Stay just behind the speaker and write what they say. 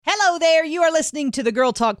Hello there. You are listening to the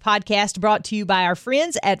Girl Talk podcast brought to you by our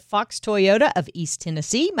friends at Fox Toyota of East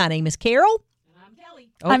Tennessee. My name is Carol. And I'm Kelly.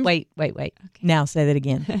 Oh, wait. Okay. Now say that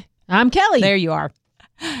again. I'm Kelly. There you are.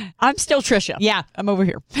 I'm still Trisha. Yeah. I'm over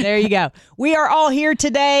here. There you go. We are all here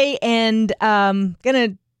today and going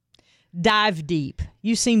to dive deep.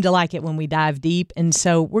 You seem to like it when we dive deep. And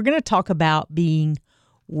so we're going to talk about being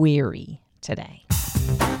weary today.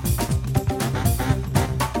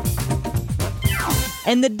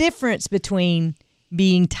 And the difference between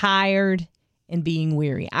being tired and being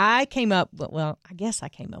weary. I guess I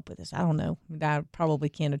came up with this. I don't know. I probably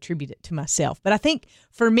can't attribute it to myself. But I think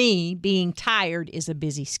for me, being tired is a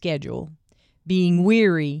busy schedule. Being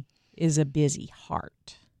weary is a busy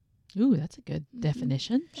heart. Ooh, that's a good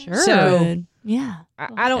definition. Sure. So, yeah.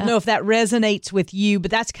 I don't know if that resonates with you, but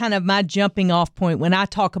that's kind of my jumping off point when I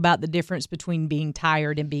talk about the difference between being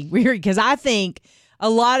tired and being weary, because I think a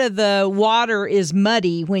lot of the water is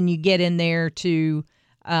muddy when you get in there to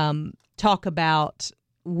talk about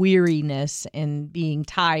weariness and being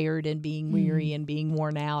tired and being weary and being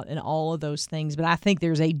worn out and all of those things. But I think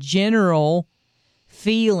there's a general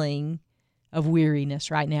feeling of weariness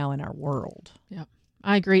right now in our world. Yeah,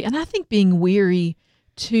 I agree. And I think being weary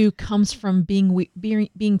too comes from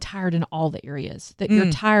being tired in all the areas. That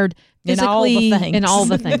you're tired physically in all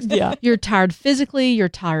the things. Yeah. You're tired physically, you're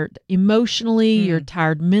tired emotionally, you're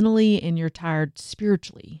tired mentally, and you're tired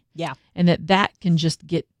spiritually. Yeah. And that can just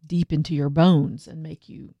get deep into your bones and make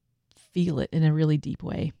you feel it in a really deep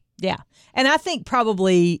way. Yeah. And I think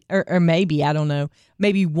probably, or maybe, I don't know,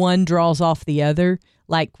 maybe one draws off the other.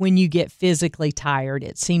 Like when you get physically tired,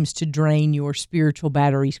 it seems to drain your spiritual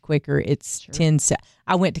batteries quicker.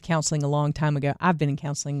 I went to counseling a long time ago. I've been in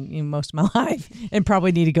counseling most of my life and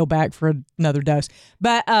probably need to go back for another dose.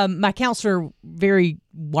 But my counselor very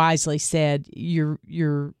wisely said, you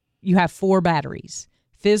have 4 batteries: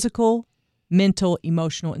 physical, mental,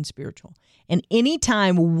 emotional, and spiritual. And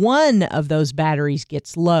anytime one of those batteries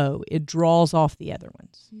gets low, it draws off the other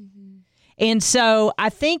ones. Mm-hmm. And so I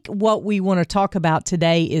think what we want to talk about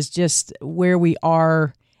today is just where we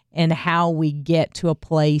are and how we get to a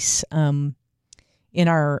place in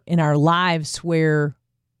our lives where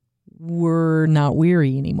we're not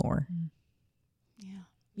weary anymore.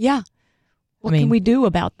 Yeah. What can we do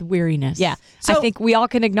about the weariness? Yeah. So, I think we all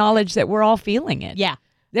can acknowledge that we're all feeling it. Yeah.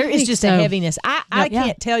 There is just a heaviness. I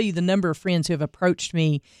can't tell you the number of friends who have approached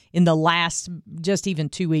me in the last just even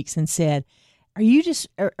 2 weeks and said, are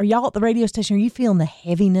y'all at the radio station? Are you feeling the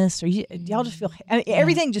heaviness? Do y'all just feel,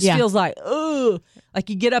 everything just feels like, ugh. Like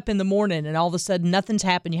you get up in the morning and all of a sudden nothing's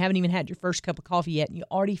happened. You haven't even had your first cup of coffee yet. And you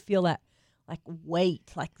already feel that like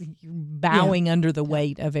weight, like you're bowing under the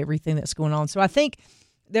weight of everything that's going on. So I think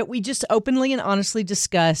that we just openly and honestly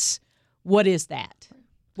discuss, what is that?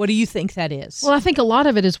 What do you think that is? Well, I think a lot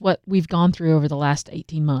of it is what we've gone through over the last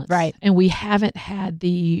 18 months. Right. And we haven't had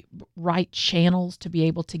the right channels to be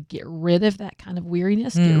able to get rid of that kind of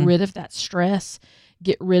weariness, get rid of that stress,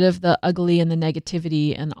 get rid of the ugly and the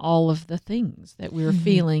negativity and all of the things that we were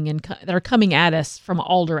feeling and that are coming at us from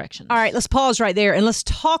all directions. All right, let's pause right there and let's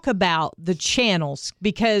talk about the channels,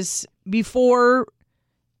 because before,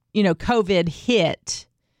 COVID hit,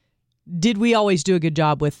 did we always do a good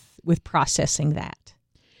job with processing that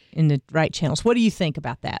in the right channels? What do you think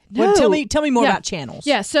about that? No. Tell me more about channels.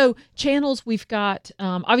 Yeah, so channels, we've got,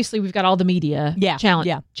 obviously we've got all the media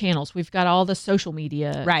channels. We've got all the social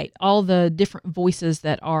media. Right. All the different voices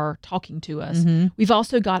that are talking to us. Mm-hmm. We've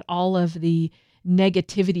also got all of the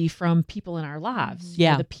negativity from people in our lives.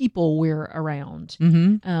 Yeah. The people we're around.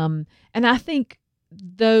 Mm-hmm. And I think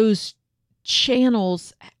those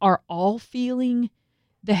channels are all feeling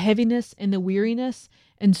the heaviness and the weariness.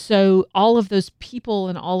 And so all of those people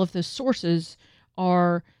and all of those sources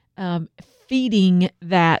are feeding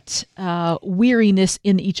that weariness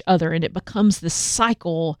in each other. And it becomes this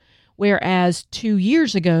cycle, whereas 2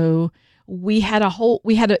 years ago,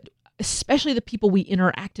 especially the people we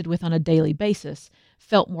interacted with on a daily basis,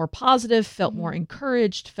 felt more positive, felt more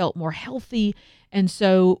encouraged, felt more healthy. And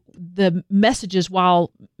so the messages,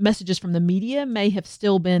 while messages from the media may have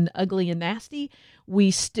still been ugly and nasty,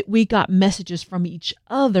 we got messages from each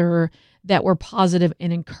other that were positive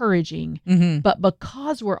and encouraging. Mm-hmm. But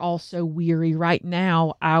because we're all so weary right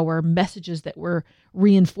now, our messages that we're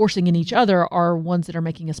reinforcing in each other are ones that are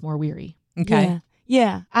making us more weary. Okay.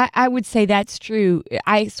 Yeah, I would say that's true.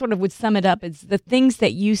 I sort of would sum it up as the things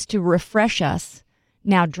that used to refresh us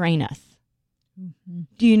now drain us. Mm-hmm.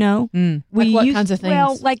 Do you know? Like what kinds of things?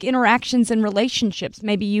 Well, like interactions and relationships.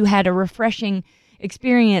 Maybe you had a refreshing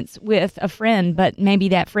experience with a friend, but maybe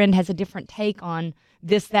that friend has a different take on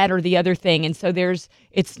this, that, or the other thing. And so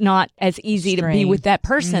it's not as easy to be with that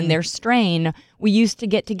person. There's strain. We used to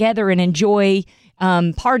get together and enjoy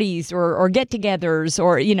parties or get-togethers,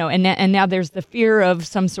 or and now there's the fear of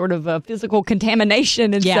some sort of physical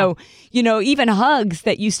contamination, and so even hugs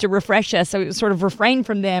that used to refresh us, so sort of refrain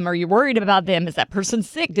from them. Are you worried about them? Is that person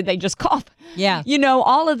sick? Did they just cough? Yeah,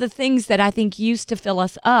 all of the things that I think used to fill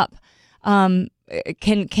us up can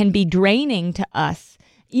be draining to us.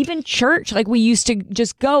 Even church, like we used to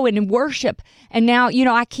just go and worship. And now,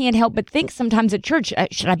 I can't help but think sometimes at church,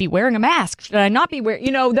 should I be wearing a mask? Should I not be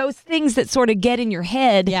wearing, those things that sort of get in your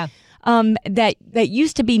head. Yeah. That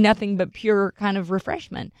used to be nothing but pure kind of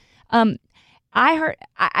refreshment.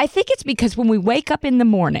 I think it's because when we wake up in the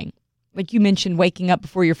morning, like you mentioned, waking up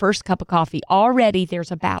before your first cup of coffee, already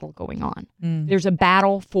there's a battle going on. There's a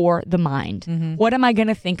battle for the mind. What am I going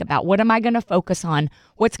to think about? What am I going to focus on?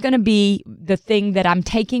 What's going to be the thing that I'm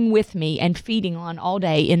taking with me and feeding on all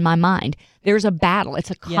day in my mind? There's a battle. It's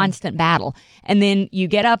a constant battle. And then you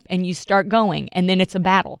get up and you start going, and then it's a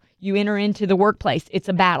battle. You enter into the workplace, it's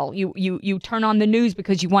a battle. You turn on the news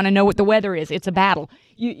because you want to know what the weather is. It's a battle.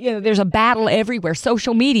 There's a battle everywhere.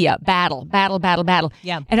 Social media, battle.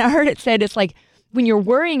 Yeah. And I heard it said it's like when you're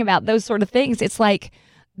worrying about those sort of things, it's like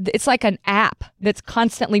an app that's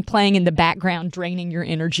constantly playing in the background, draining your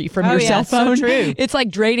energy from your cell phone. So true. It's like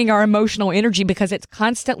draining our emotional energy because it's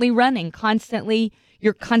constantly running,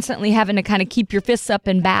 you're constantly having to kind of keep your fists up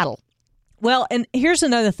in battle. Well, and here's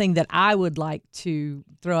another thing that I would like to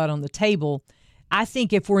throw out on the table. I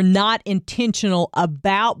think if we're not intentional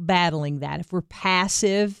about battling that, if we're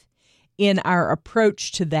passive in our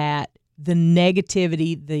approach to that, the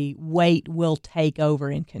negativity, the weight will take over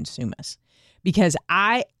and consume us. Because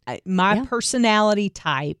my personality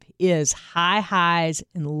type is high highs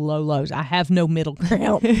and low lows. I have no middle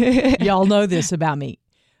ground. Y'all know this about me.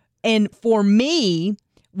 And for me,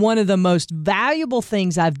 one of the most valuable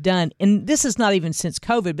things I've done, and this is not even since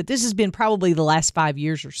COVID, but this has been probably the last 5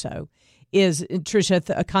 years or so, is, Tricia,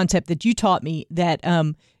 a concept that you taught me, that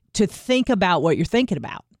to think about what you're thinking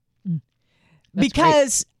about.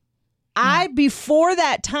 Because I, before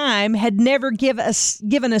that time, had never given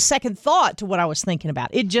a second thought to what I was thinking about.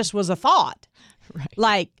 It just was a thought.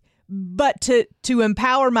 Right. But to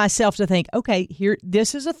empower myself to think, okay,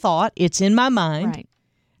 this is a thought. It's in my mind. Right.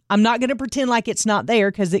 I'm not going to pretend like it's not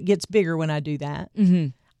there, because it gets bigger when I do that. Mm-hmm.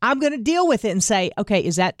 I'm going to deal with it and say, okay,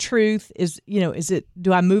 is that truth?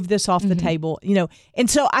 Do I move this off the table? And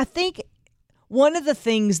so I think one of the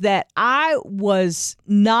things that I was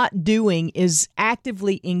not doing is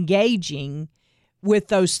actively engaging with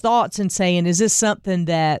those thoughts and saying, is this something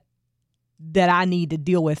that I need to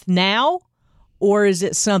deal with now? Or is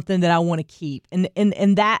it something that I want to keep? And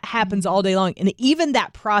that happens all day long. And even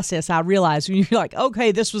that process, I realize, when you're like,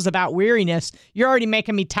 okay, this was about weariness, you're already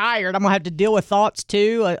making me tired. I'm going to have to deal with thoughts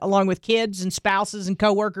too, along with kids and spouses and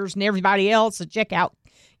coworkers and everybody else at checkout.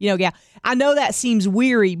 I know that seems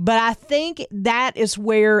weary, but I think that is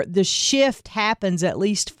where the shift happens, at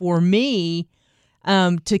least for me,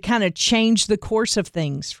 to kind of change the course of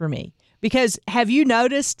things for me. Because have you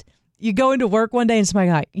noticed, you go into work one day and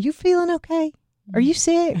somebody's like, you feeling okay? Are you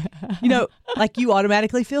sick? Like you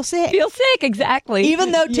automatically feel sick. Exactly.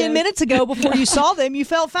 Even though 10 minutes ago, before you saw them, you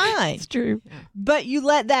felt fine. It's true. But you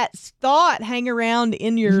let that thought hang around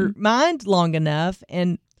in your mind long enough,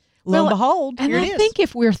 and lo and behold, here it is. And I think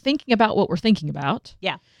if we're thinking about what we're thinking about,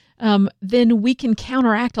 then we can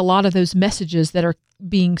counteract a lot of those messages that are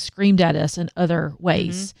being screamed at us in other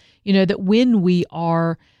ways. That when we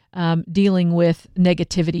are dealing with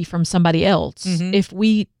negativity from somebody else, if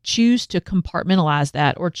we choose to compartmentalize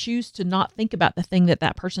that, or choose to not think about the thing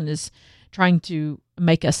that person is trying to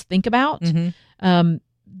make us think about,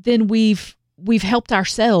 then we've helped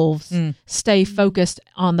ourselves stay focused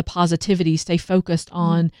on the positivity, stay focused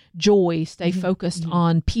on joy, stay focused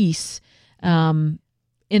on peace, in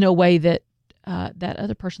a way that that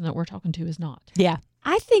other person that we're talking to is not. Yeah.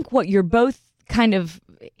 I think what you're both kind of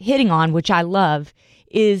hitting on, which I love,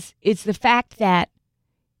 is it's the fact that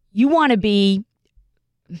you want to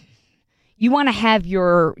have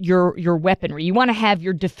your weaponry, you want to have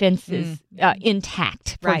your defenses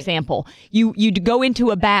intact. For example, you go into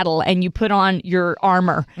a battle and you put on your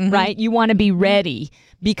armor, right? You want to be ready,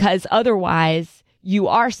 because otherwise you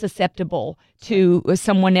are susceptible to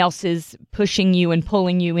someone else's pushing you and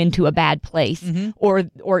pulling you into a bad place,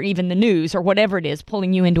 or even the news or whatever it is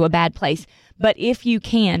pulling you into a bad place. But if you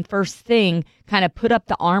can, first thing, kind of put up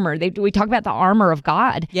the armor. We talk about the armor of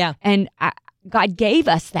God. Yeah. And God gave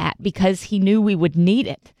us that because he knew we would need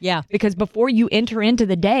it. Yeah. Because before you enter into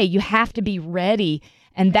the day, you have to be ready.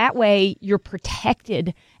 And that way you're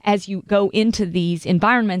protected as you go into these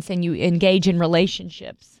environments and you engage in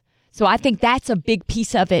relationships. So I think that's a big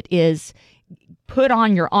piece of it is put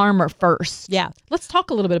on your armor first. Yeah. Let's talk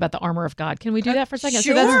a little bit about the armor of God. Can we do that for a second?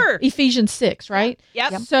 Sure. So that's Ephesians 6, right?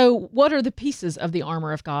 Yep. So what are the pieces of the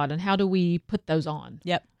armor of God, and how do we put those on?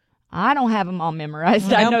 Yep. I don't have them all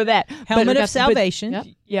memorized. I know that. Helmet of salvation. Yep.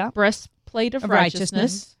 Yeah. Breastplate of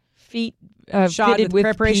righteousness. Feet Shod fitted with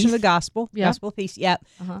preparation peace. of the gospel. Yeah. Gospel of peace. Yep.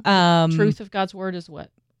 Truth of God's word is what?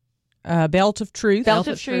 Belt of truth. Belt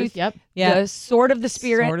of truth. Yep. Yeah. The sword of the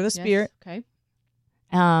spirit. Sword of the spirit. Yes.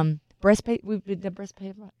 Okay. Breastplate. We did the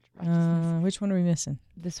breastplate of righteousness. Which one are we missing?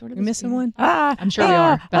 The sword of We the missing spirit. one? I'm sure we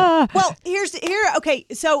are. But Well, here. Okay,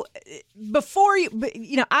 so before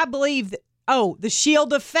I believe that. Oh, the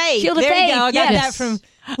shield of faith. Shield of there faith, you go. I got yes. that from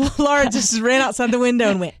Laura. Just ran outside the window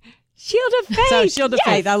and went. Shield of faith. So shield of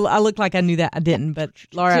yes. faith. I looked like I knew that. I didn't, but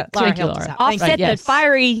Laura Thank you, helped us Laura. out. Thank you. Offset Yes. the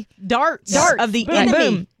fiery Darts of the Boom, enemy.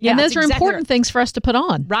 boom. Yeah, and those that's are exactly important things for us to put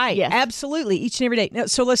on. Right. Yes. Absolutely. Each and every day. Now,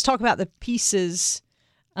 so let's talk about the pieces.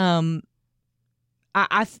 The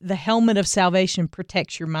helmet of salvation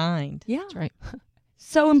protects your mind. Yeah. That's right.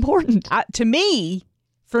 So important.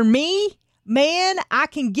 For me, man, I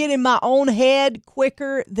can get in my own head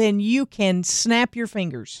quicker than you can snap your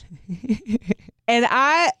fingers. And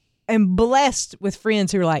I am blessed with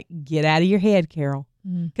friends who are like, get out of your head, Carol.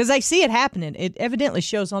 Because they see it happening. It evidently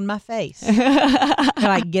shows on my face. They're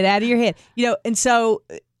like, get out of your head. And so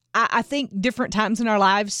I think different times in our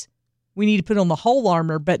lives, we need to put on the whole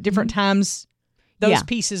armor, but different times those Yeah.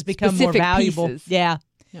 pieces become Specific more valuable. pieces. Yeah.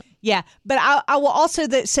 Yep. Yeah. But I will also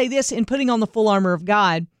say this, in putting on the full armor of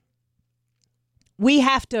God, we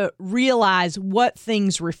have to realize what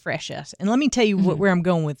things refresh us. And let me tell you where I'm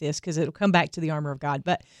going with this, because it'll come back to the armor of God.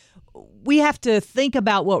 But we have to think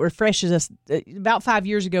about what refreshes us. About 5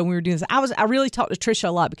 years ago when we were doing this, I really talked to Trisha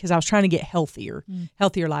a lot because I was trying to get healthier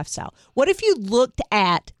lifestyle. What if you looked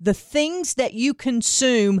at the things that you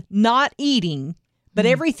consume, not eating, but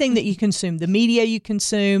everything that you consume, the media you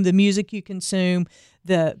consume, the music you consume,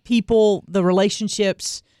 the people, the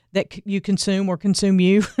relationships that you consume or consume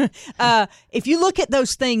you. If you look at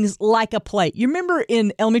those things like a plate, you remember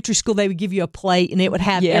in elementary school, they would give you a plate and it would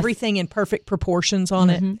have Yes. everything in perfect proportions on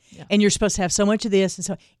it. Yeah. And you're supposed to have so much of this. And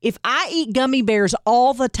so if I eat gummy bears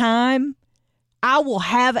all the time, I will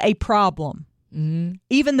have a problem.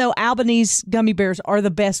 Even though Albanese gummy bears are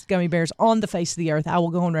the best gummy bears on the face of the earth, I will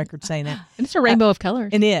go on record saying that. And it's a rainbow of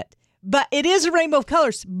colors. But it is a rainbow of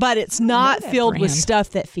colors, but it's not that filled with brand. stuff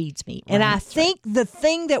that feeds me. And I think the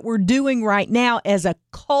thing that we're doing right now as a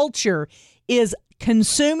culture is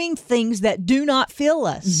consuming things that do not fill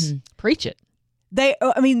us. Preach it. They're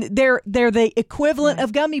the equivalent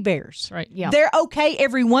of gummy bears. That's right. Yeah. They're okay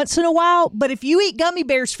every once in a while, but if you eat gummy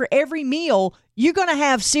bears for every meal, you're going to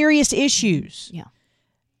have serious issues. Yeah.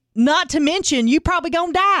 Not to mention, you probably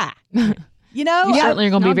going to die. You know? You certainly are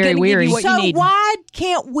going to be Not very gonna give weary. you what So you need. why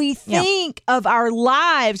can't we think of our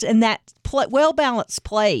lives and that well-balanced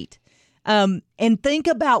plate and think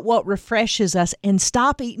about what refreshes us and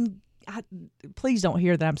stop eating? Please don't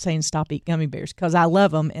hear that I'm saying stop eating gummy bears, because I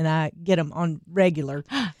love them and I get them on regular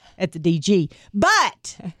at the DG.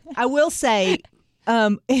 But I will say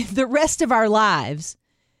the rest of our lives,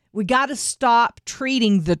 we got to stop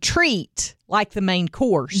treating the treat like the main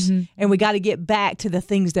course, and we got to get back to the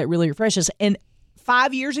things that really refresh us. And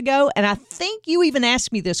 5 years ago, and I think you even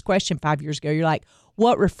asked me this question 5 years ago, you're like,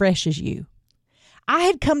 what refreshes you? I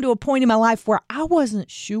had come to a point in my life where I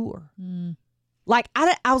wasn't sure. Like,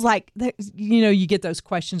 I was like, you get those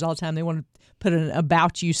questions all the time. They want to put an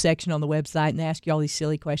about you section on the website and ask you all these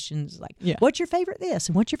silly questions like, what's your favorite this?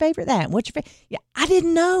 And what's your favorite that? And what's your favorite? Yeah, I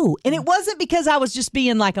didn't know. And it wasn't because I was just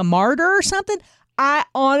being like a martyr or something. I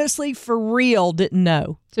honestly, for real, didn't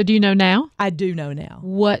know. So do you know now? I do know now.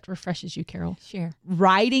 What refreshes you, Carol? Share.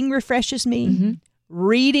 Writing refreshes me.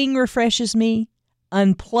 Reading refreshes me.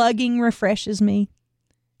 Unplugging refreshes me.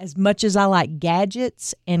 As much as I like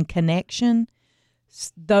gadgets and connection,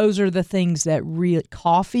 those are the things that really.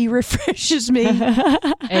 Coffee refreshes me.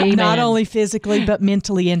 Amen. Not only physically, but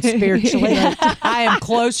mentally and spiritually. I am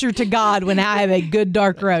closer to God when I have a good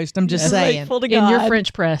dark roast. I'm just saying. Grateful to in your God.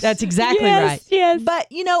 French press. That's exactly Yes, right. yes. But,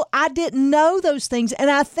 I didn't know those things. And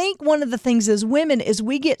I think one of the things as women is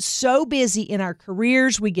we get so busy in our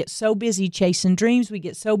careers. We get so busy chasing dreams. We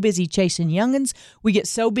get so busy chasing youngins. We get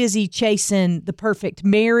so busy chasing the perfect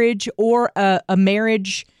marriage or a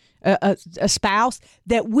marriage, a spouse,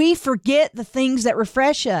 that we forget the things that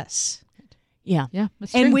refresh us. Yeah. Yeah,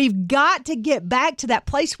 that's true. And we've got to get back to that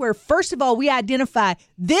place where, first of all, we identify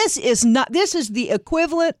this is the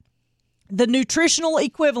equivalent, the nutritional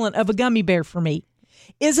equivalent of a gummy bear for me.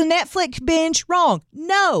 Is a Netflix binge wrong?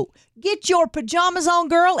 No. Get your pajamas on,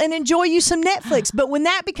 girl, and enjoy you some Netflix. But when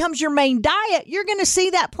that becomes your main diet, you're going to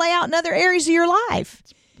see that play out in other areas of your life.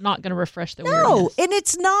 Not going to refresh the No, weirdness. and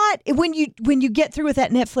it's not. When you get through with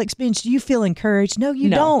that Netflix binge, do you feel encouraged? No, you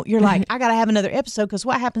don't. You're like, I got to have another episode because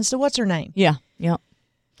what happens to what's her name? Yeah.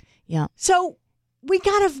 So we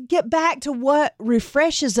got to get back to what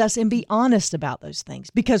refreshes us and be honest about those things,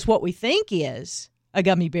 because what we think is a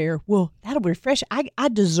gummy bear, well, that'll refresh. I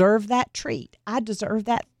deserve that treat. I deserve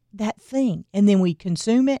that thing. And then we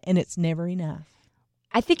consume it and it's never enough.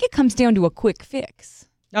 I think it comes down to a quick fix.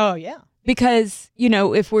 Oh, yeah. Because,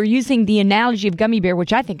 if we're using the analogy of gummy bear,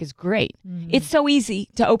 which I think is great, it's so easy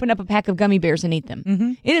to open up a pack of gummy bears and eat them.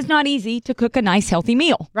 Mm-hmm. It is not easy to cook a nice, healthy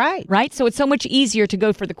meal. Right? So it's so much easier to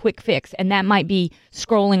go for the quick fix. And that might be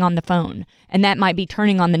scrolling on the phone. And that might be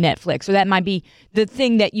turning on the Netflix. Or that might be the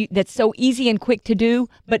thing that's so easy and quick to do,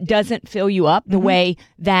 but doesn't fill you up the way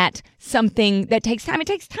that something that takes time. It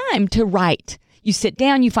takes time to write. You sit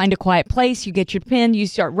down, you find a quiet place, you get your pen, you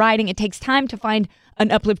start writing. It takes time to find an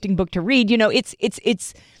uplifting book to read.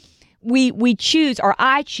 We choose, or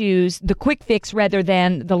I choose, the quick fix rather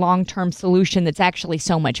than the long-term solution that's actually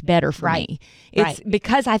so much better for me. It's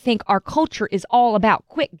because I think our culture is all about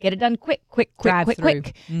quick, get it done quick, Drive through.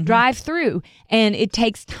 Drive through. And it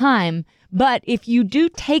takes time. But if you do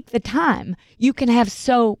take the time, you can have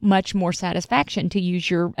so much more satisfaction, to use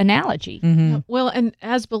your analogy. Mm-hmm. Well, and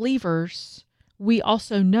as believers, we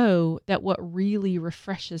also know that what really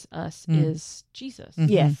refreshes us is Jesus.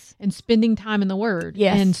 Mm-hmm. Yes. And spending time in the Word.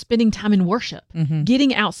 Yes. And spending time in worship. Mm-hmm.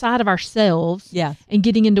 Getting outside of ourselves and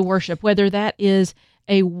getting into worship, whether that is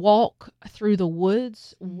a walk through the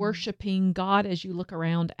woods, worshiping God as you look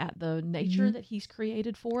around at the nature that He's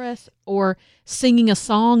created for us, or singing a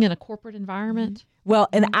song in a corporate environment. Well,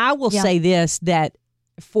 and I will say this, that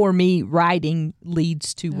for me, writing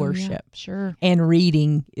leads to worship. Yeah, sure. And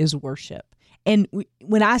reading is worship. And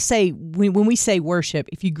when we say worship,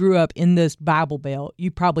 if you grew up in this Bible Belt,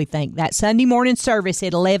 you probably think that Sunday morning service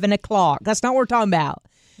at 11 o'clock. That's not what we're talking about.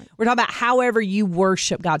 We're talking about however you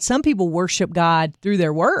worship God. Some people worship God through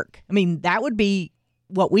their work. I mean, that would be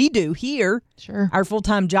what we do here. Sure. Our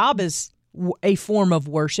full-time job is a form of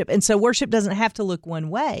worship. And so worship doesn't have to look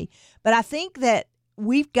one way. But I think that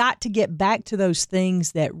we've got to get back to those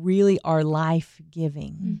things that really are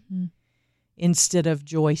life-giving instead of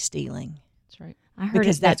joy-stealing. Right. I heard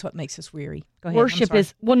because that's what makes us weary. Go ahead. Worship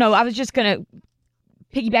is, I was just going to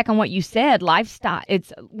piggyback on what you said. Lifestyle.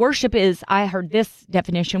 Worship is, I heard this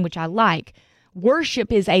definition, which I like.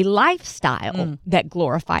 Worship is a lifestyle that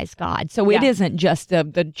glorifies God. So it isn't just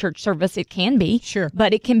the church service. It can be. Sure.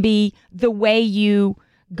 But it can be the way you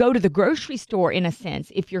go to the grocery store, in a sense,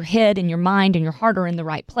 if your head and your mind and your heart are in the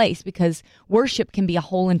right place, because worship can be a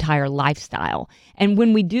whole entire lifestyle. And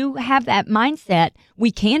when we do have that mindset, we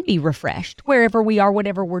can be refreshed wherever we are,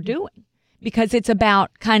 whatever we're doing, because it's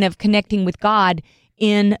about kind of connecting with God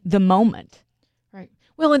in the moment. Right.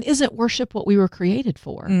 Well, and isn't worship what we were created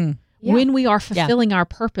for? Yeah. When we are fulfilling our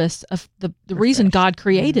purpose of the reason God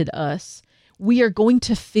created us, we are going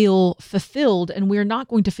to feel fulfilled, and we're not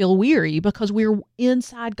going to feel weary because we're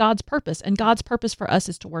inside God's purpose, and God's purpose for us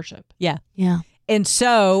is to worship. Yeah. Yeah. And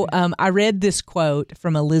so I read this quote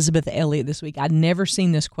from Elizabeth Elliot this week. I'd never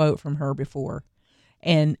seen this quote from her before.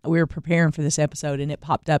 And we were preparing for this episode, and it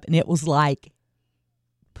popped up, and it was like,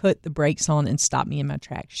 put the brakes on and stop me in my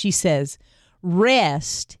tracks. She says,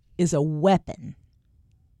 rest is a weapon.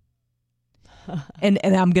 And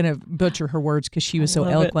I'm going to butcher her words because she was so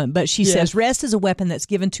eloquent. But she says, rest is a weapon that's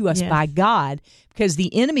given to us by God, because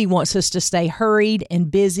the enemy wants us to stay hurried and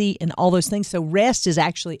busy and all those things. So rest is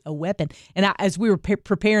actually a weapon. And as we were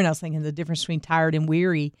preparing, I was thinking the difference between tired and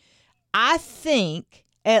weary. I think,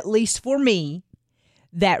 at least for me,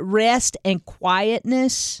 that rest and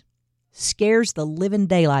quietness scares the living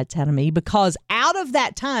daylights out of me, because out of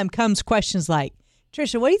that time comes questions like,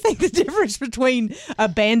 Trisha, what do you think the difference between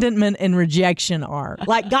abandonment and rejection are?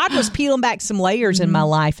 Like, God was peeling back some layers in my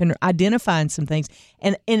life and identifying some things.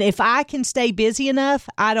 And if I can stay busy enough,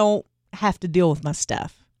 I don't have to deal with my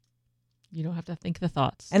stuff. You don't have to think the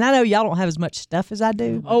thoughts. And I know y'all don't have as much stuff as I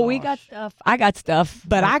do. Oh, we got stuff. I got stuff.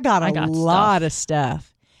 But I got a lot of stuff.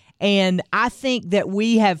 And I think that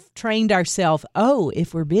we have trained ourselves,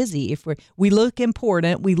 if we're busy, we look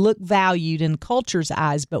important, we look valued in culture's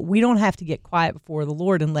eyes, but we don't have to get quiet before the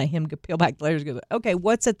Lord and let Him peel back the layers and go, okay,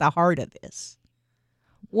 what's at the heart of this?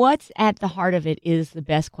 What's at the heart of it is the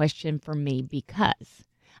best question for me, because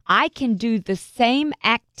I can do the same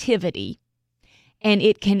activity and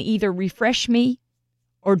it can either refresh me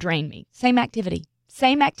or drain me. Same activity.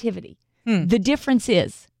 The difference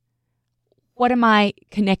is, what am I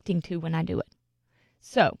connecting to when I do it?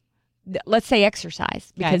 So let's say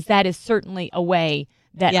exercise, because that is certainly a way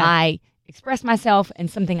that I express myself and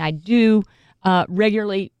something I do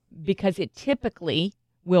regularly, because it typically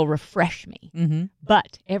will refresh me. Mm-hmm.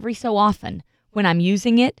 But every so often, when I'm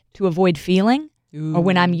using it to avoid feeling, or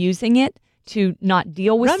when I'm using it to not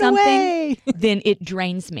deal with something, then it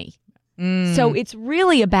drains me. So it's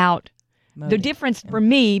really about the difference for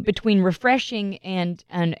me between refreshing and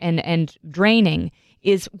draining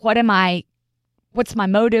is what's my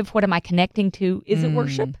motive? What am I connecting to? Is it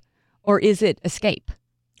worship or is it escape?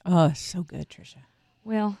 Oh, so good, Trisha.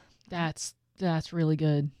 Well, That's really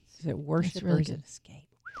good. Is it worship or is it escape?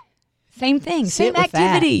 Same thing, Sit same with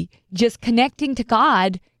that. activity. Just connecting to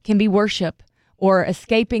God can be worship, or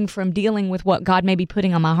escaping from dealing with what God may be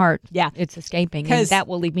putting on my heart. Yeah. It's escaping, and that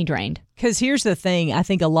will leave me drained. Because here's the thing. I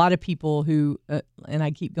think a lot of people who, and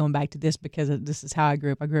I keep going back to this because this is how I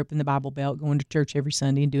grew up. I grew up in the Bible Belt, going to church every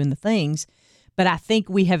Sunday and doing the things. But I think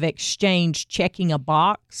we have exchanged checking a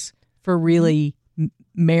box for really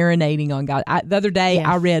marinating on God. The other day,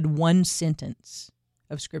 I read one sentence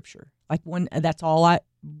of Scripture. Like one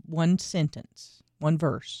sentence, one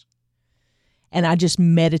verse. And I just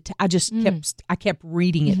meditate. I kept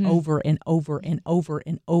reading it over and over and over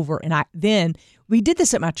and over. And then we did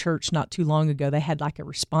this at my church not too long ago. They had like a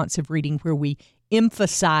responsive reading where we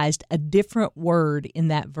emphasized a different word in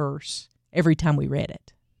that verse every time we read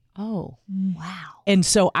it. Oh, wow. And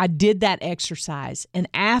so I did that exercise. And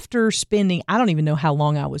after spending, I don't even know how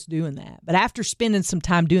long I was doing that, but after spending some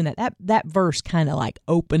time doing that verse kind of like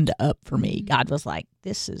opened up for me. God was like,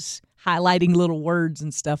 this is highlighting little words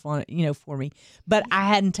and stuff on it, for me. But I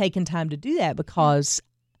hadn't taken time to do that because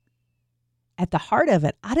at the heart of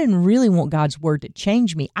it, I didn't really want God's word to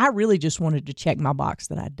change me. I really just wanted to check my box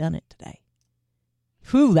that I'd done it today.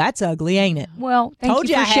 Whew, that's ugly, ain't it? Well, told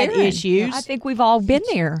you for I had sharing. issues. I think we've all been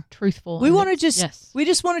there. Truthful. We want to just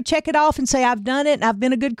want to check it off and say I've done it and I've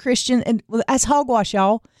been a good Christian, and that's hogwash,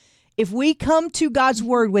 y'all. If we come to God's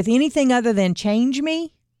word with anything other than change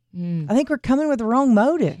me, I think we're coming with the wrong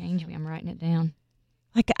motive. Change me. I'm writing it down.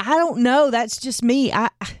 Like, I don't know. That's just me.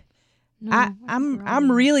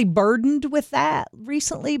 I'm really burdened with that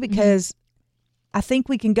recently because I think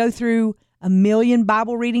we can go through 1 million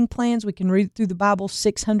Bible reading plans. We can read through the Bible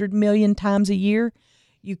 600 million times a year.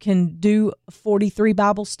 You can do 43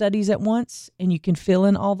 Bible studies at once, and you can fill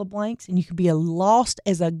in all the blanks, and you can be lost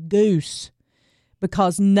as a goose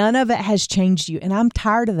because none of it has changed you. And I'm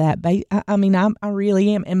tired of that. I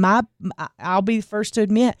really am. And I'll be the first to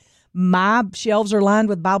admit, my shelves are lined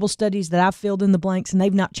with Bible studies that I've filled in the blanks, and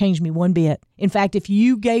they've not changed me one bit. In fact, if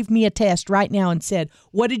you gave me a test right now and said,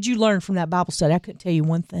 what did you learn from that Bible study? I couldn't tell you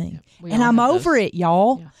one thing. Yeah, and I'm over it,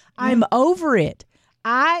 y'all. Yeah. I'm over it.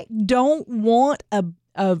 I don't want a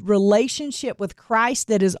relationship with Christ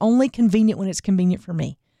that is only convenient when it's convenient for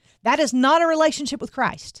me. That is not a relationship with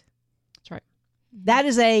Christ. That's right. That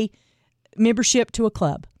is a membership to a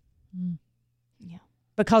club. Yeah.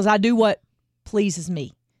 Because I do what pleases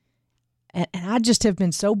me. And I just have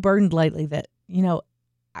been so burdened lately that,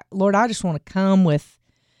 Lord, I just want to come with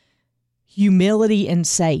humility and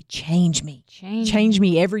say, change me. Change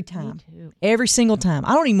me every time. Every single time.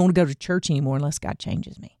 I don't even want to go to church anymore unless God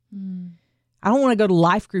changes me. I don't want to go to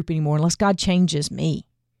life group anymore unless God changes me.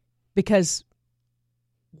 Because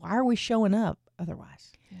why are we showing up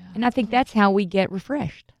otherwise? Yeah. And I think that's how we get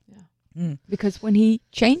refreshed. Yeah. Because when he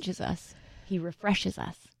changes us, he refreshes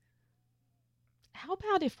us. How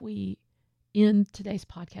about if we end today's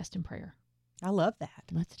podcast in prayer? I love that.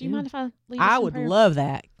 Do you mind if I lead us I in would prayer? love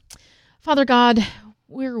that. Father God,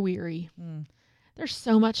 we're weary. There's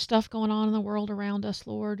so much stuff going on in the world around us,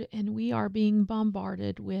 Lord, and we are being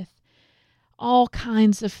bombarded with all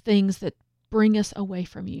kinds of things that bring us away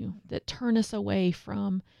from you, that turn us away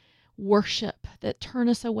from worship, that turn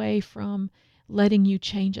us away from letting you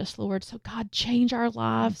change us, Lord. So God, change our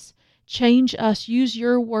lives, change us, use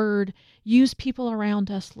your word, use people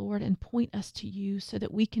around us, Lord, and point us to you so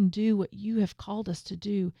that we can do what you have called us to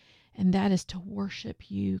do, and that is to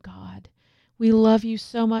worship you, God. We love you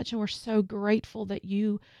so much, and we're so grateful that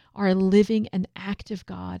you are a living and active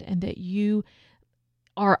God, and that you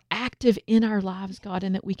are active in our lives, God,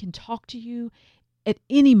 and that we can talk to you at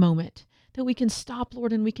any moment, that we can stop,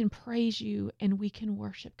 Lord, and we can praise you and we can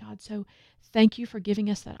worship, God. So thank you for giving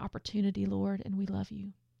us that opportunity, Lord, and we love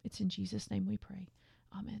you. It's in Jesus' name we pray.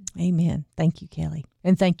 Amen. Amen. Thank you, Kelly.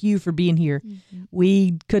 And thank you for being here.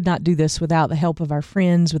 We could not do this without the help of our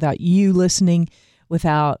friends, without you listening,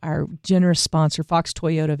 without our generous sponsor, Fox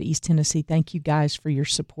Toyota of East Tennessee. Thank you guys for your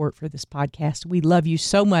support for this podcast. We love you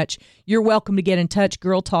so much. You're welcome to get in touch.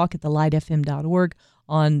 girltalk@thelightfm.org.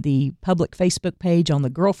 on the public Facebook page, on the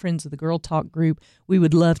Girlfriends of the Girl Talk group. We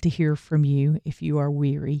would love to hear from you. If you are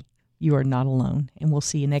weary, you are not alone. And we'll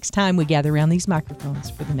see you next time we gather around these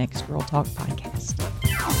microphones for the next Girl Talk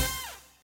podcast.